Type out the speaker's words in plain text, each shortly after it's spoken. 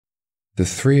The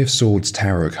Three of Swords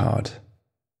tarot card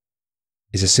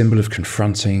is a symbol of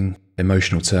confronting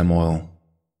emotional turmoil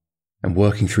and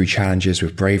working through challenges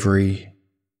with bravery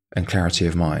and clarity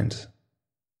of mind.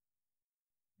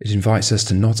 It invites us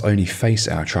to not only face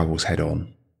our troubles head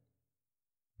on,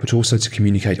 but also to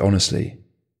communicate honestly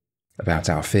about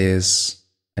our fears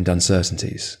and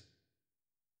uncertainties.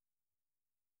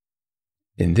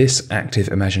 In this active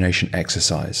imagination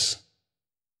exercise,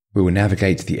 we will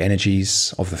navigate the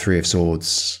energies of the Three of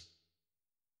Swords,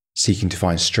 seeking to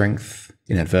find strength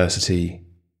in adversity,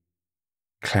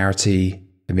 clarity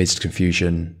amidst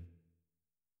confusion,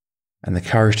 and the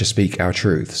courage to speak our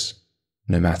truths,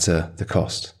 no matter the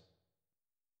cost.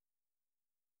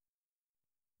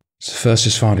 So first,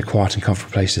 just find a quiet and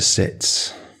comfortable place to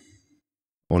sit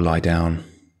or lie down.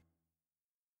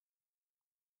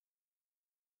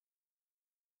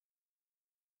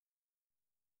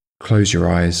 Close your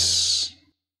eyes.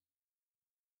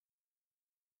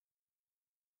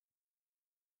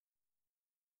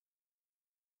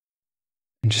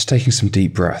 And just taking some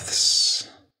deep breaths.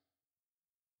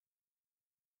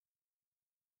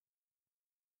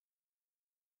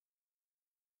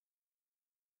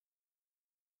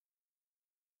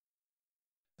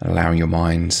 And allowing your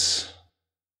mind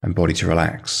and body to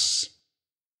relax.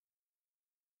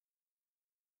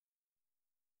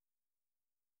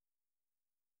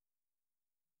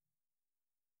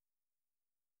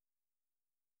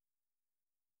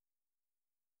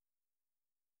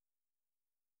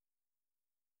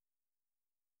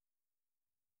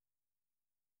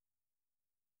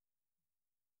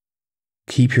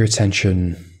 Keep your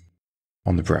attention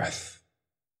on the breath.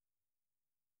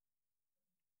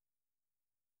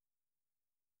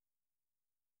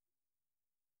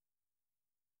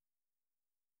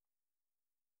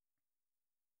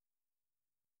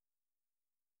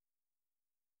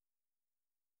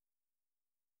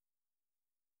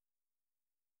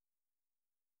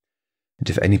 And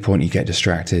if at any point you get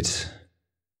distracted,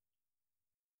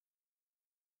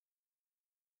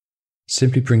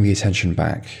 simply bring the attention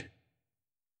back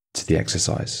to the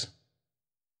exercise.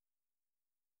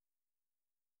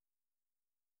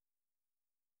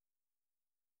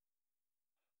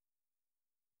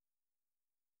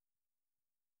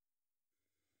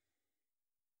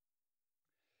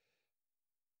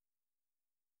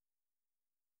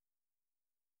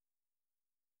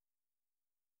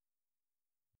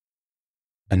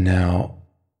 And now,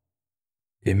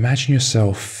 imagine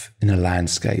yourself in a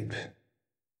landscape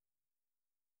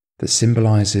that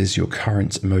symbolizes your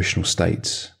current emotional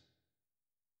state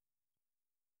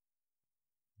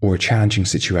or a challenging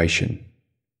situation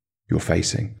you're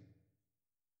facing.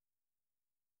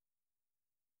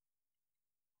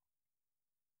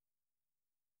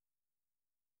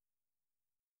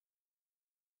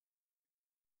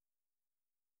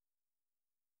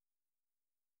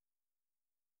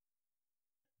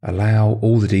 Allow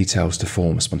all the details to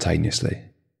form spontaneously.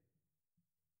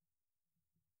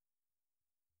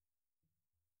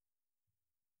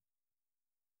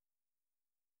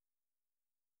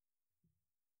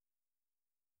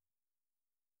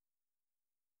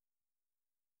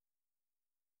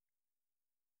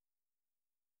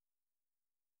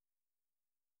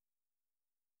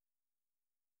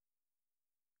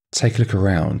 Take a look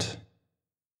around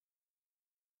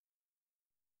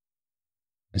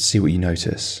and see what you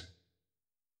notice.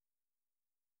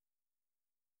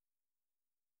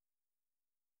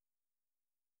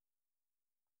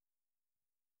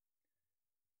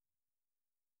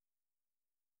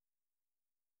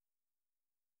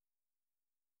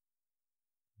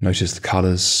 Notice the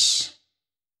colours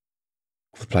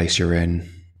of the place you're in.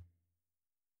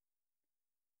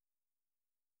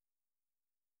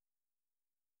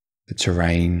 The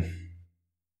terrain.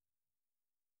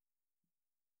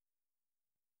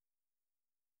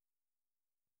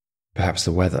 Perhaps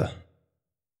the weather.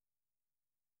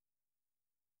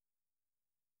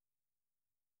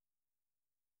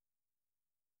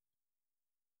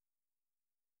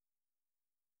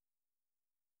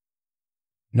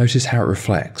 Notice how it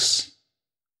reflects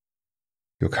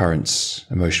your current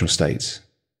emotional state.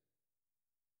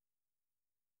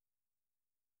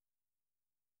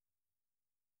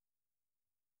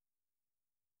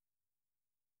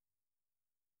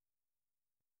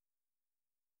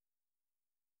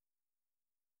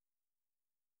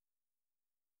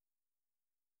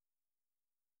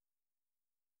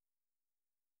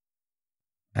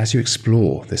 As you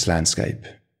explore this landscape,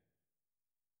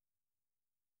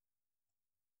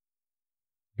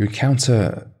 you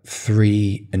encounter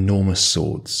three enormous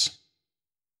swords.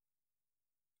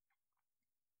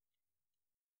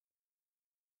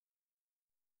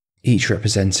 Each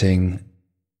representing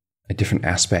a different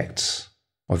aspect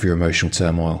of your emotional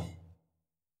turmoil,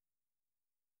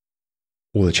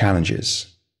 or the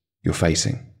challenges you're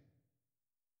facing.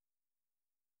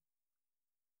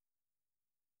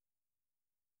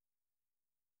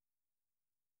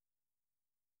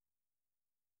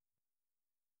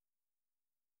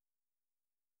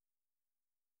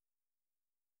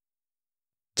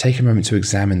 Take a moment to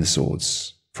examine the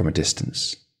swords from a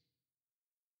distance.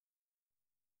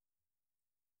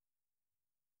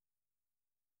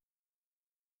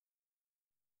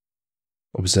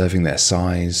 Observing their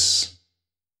size,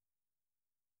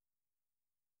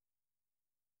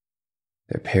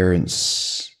 their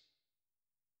appearance,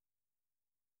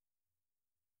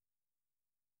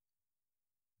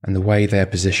 and the way they are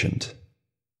positioned.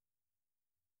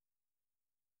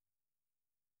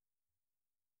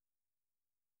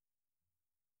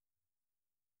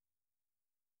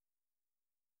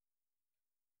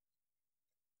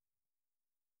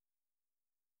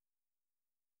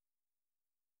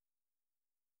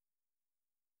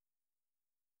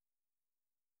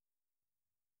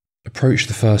 Approach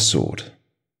the first sword,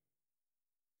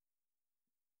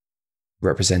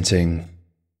 representing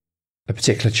a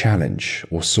particular challenge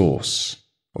or source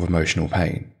of emotional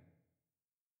pain.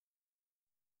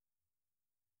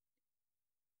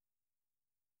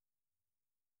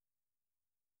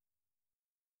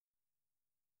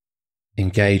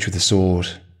 Engage with the sword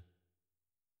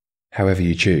however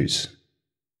you choose.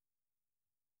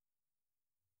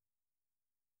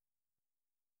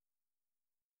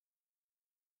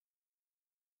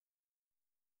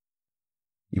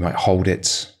 You might hold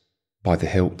it by the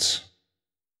hilt,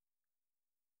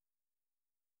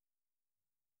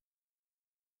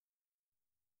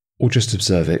 or just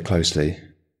observe it closely.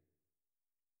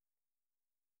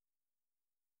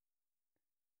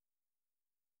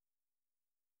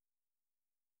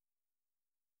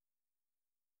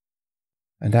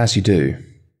 And as you do,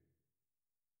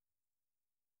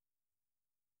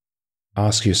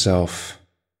 ask yourself,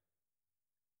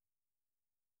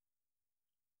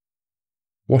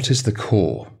 what is the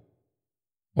core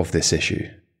of this issue?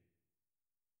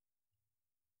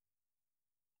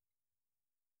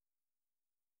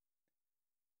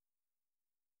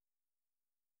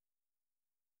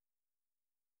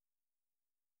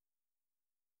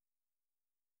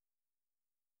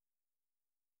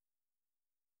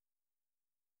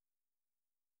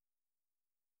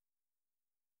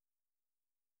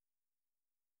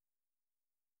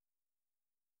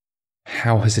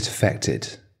 How has it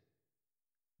affected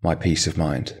my peace of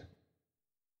mind?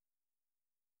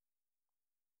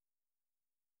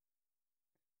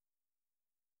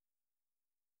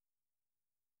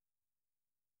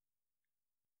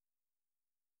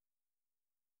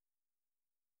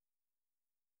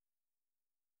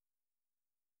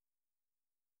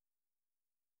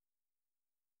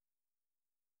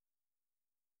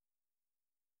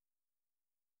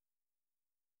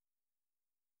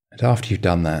 And after you've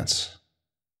done that,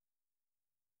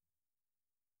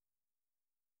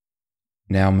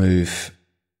 now move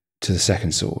to the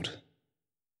second sword,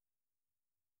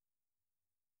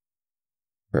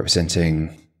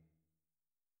 representing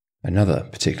another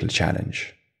particular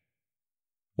challenge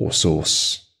or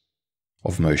source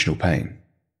of emotional pain.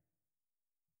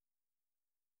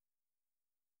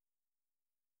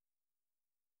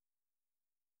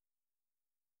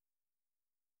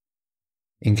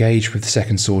 Engage with the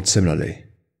second sword similarly.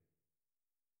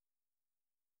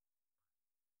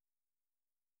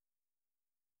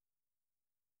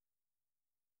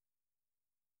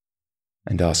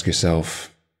 And ask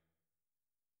yourself,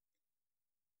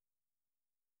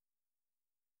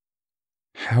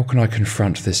 how can I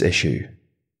confront this issue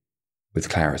with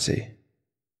clarity?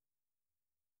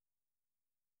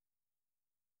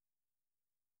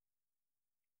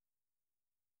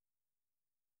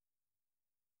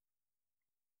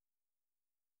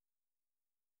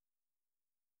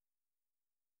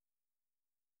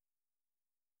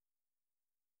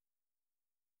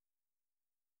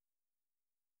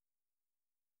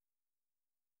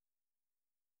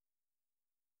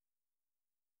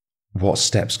 What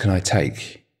steps can I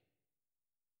take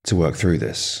to work through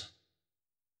this?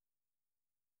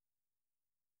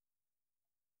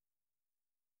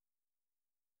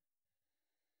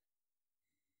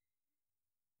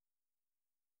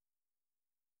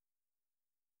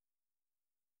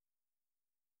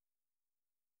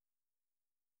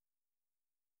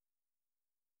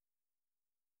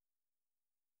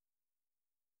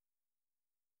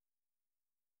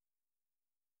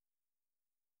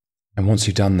 And once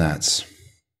you've done that,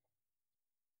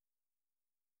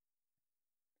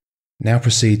 now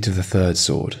proceed to the third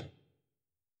sword,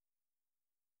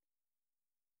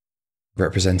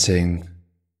 representing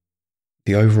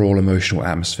the overall emotional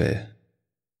atmosphere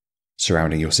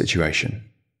surrounding your situation.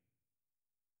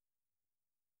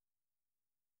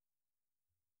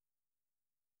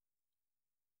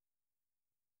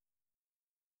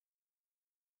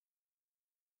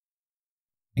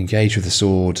 Engage with the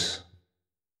sword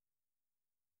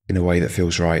in a way that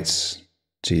feels right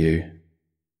to you.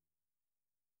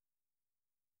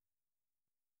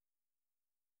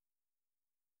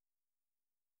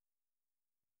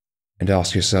 And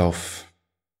ask yourself,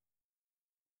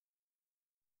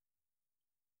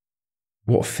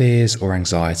 what fears or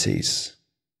anxieties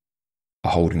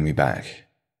are holding me back?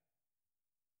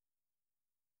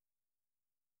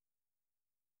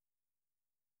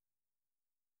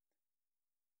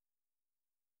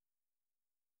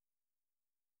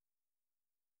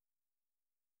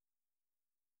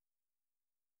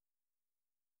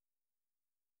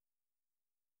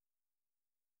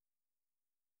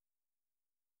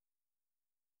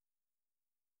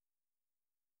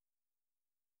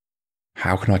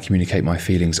 How can I communicate my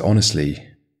feelings honestly,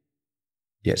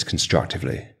 yet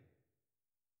constructively?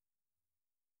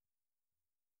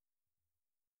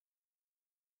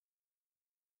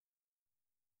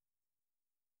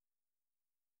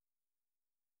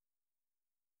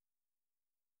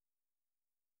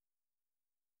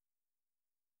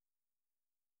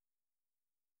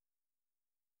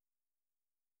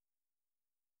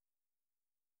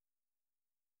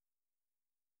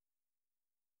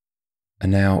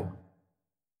 And now,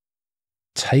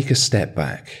 take a step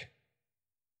back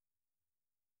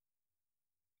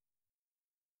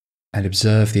and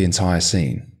observe the entire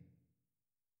scene,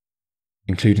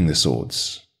 including the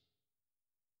swords.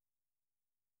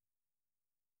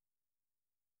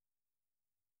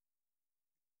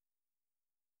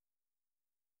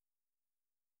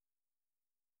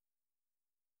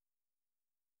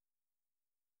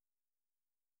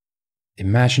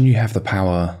 Imagine you have the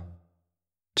power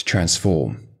to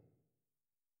transform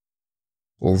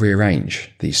or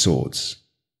rearrange these swords.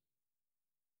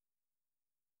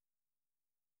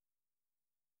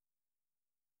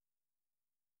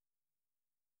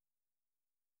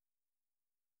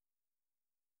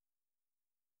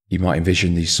 You might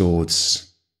envision these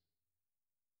swords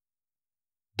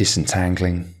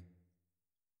disentangling,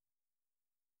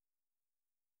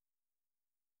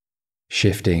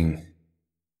 shifting,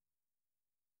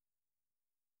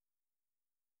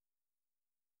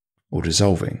 or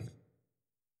dissolving,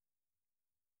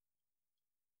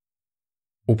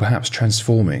 or perhaps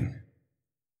transforming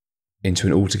into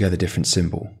an altogether different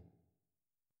symbol.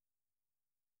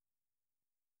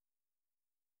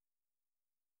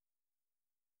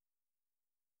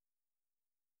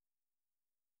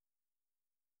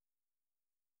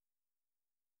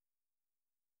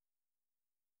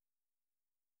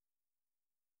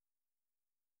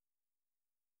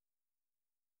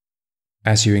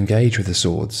 As you engage with the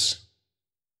swords,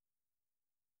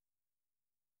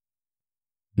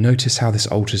 notice how this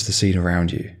alters the scene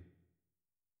around you.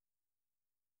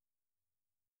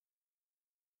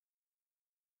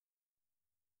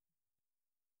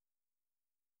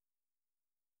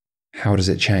 How does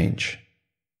it change?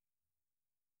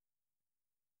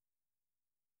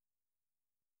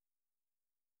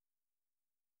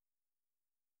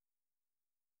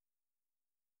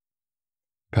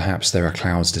 Perhaps there are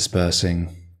clouds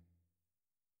dispersing.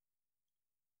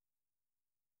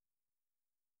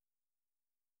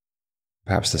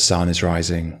 Perhaps the sun is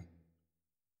rising.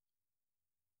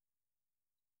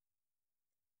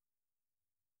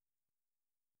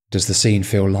 Does the scene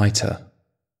feel lighter?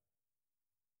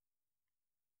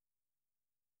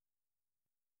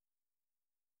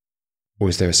 Or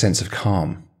is there a sense of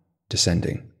calm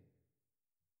descending?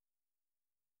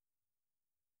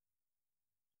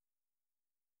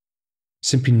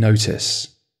 Simply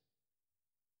notice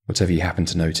whatever you happen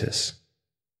to notice.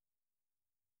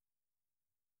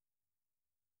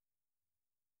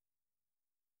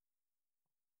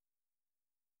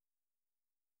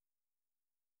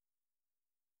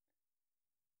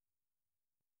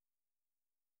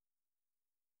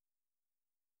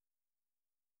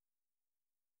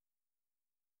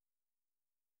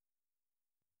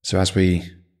 So as we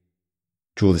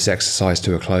draw this exercise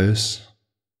to a close,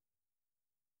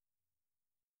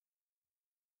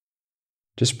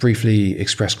 just briefly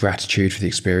express gratitude for the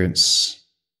experience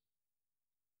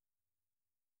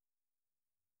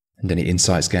and any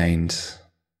insights gained.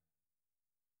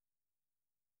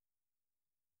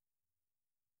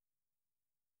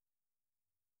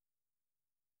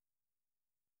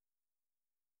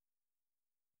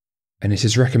 And it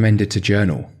is recommended to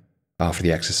journal after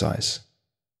the exercise.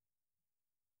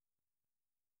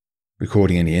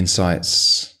 recording any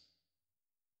insights,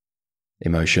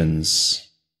 emotions,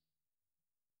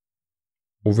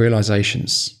 or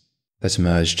realizations that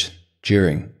emerged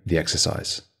during the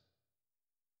exercise.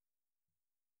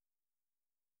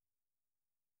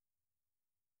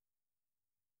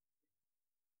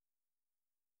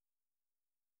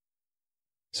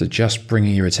 So just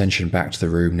bringing your attention back to the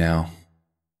room now.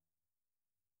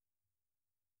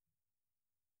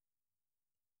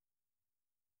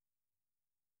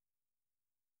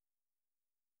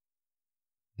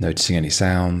 Noticing any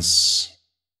sounds,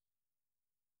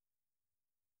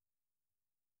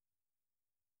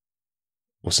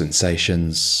 or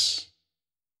sensations.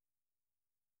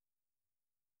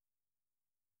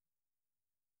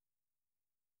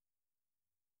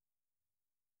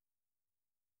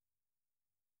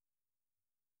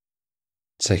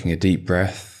 Taking a deep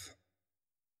breath.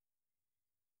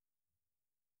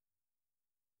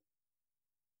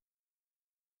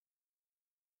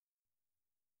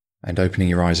 And opening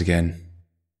your eyes again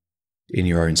in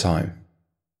your own time.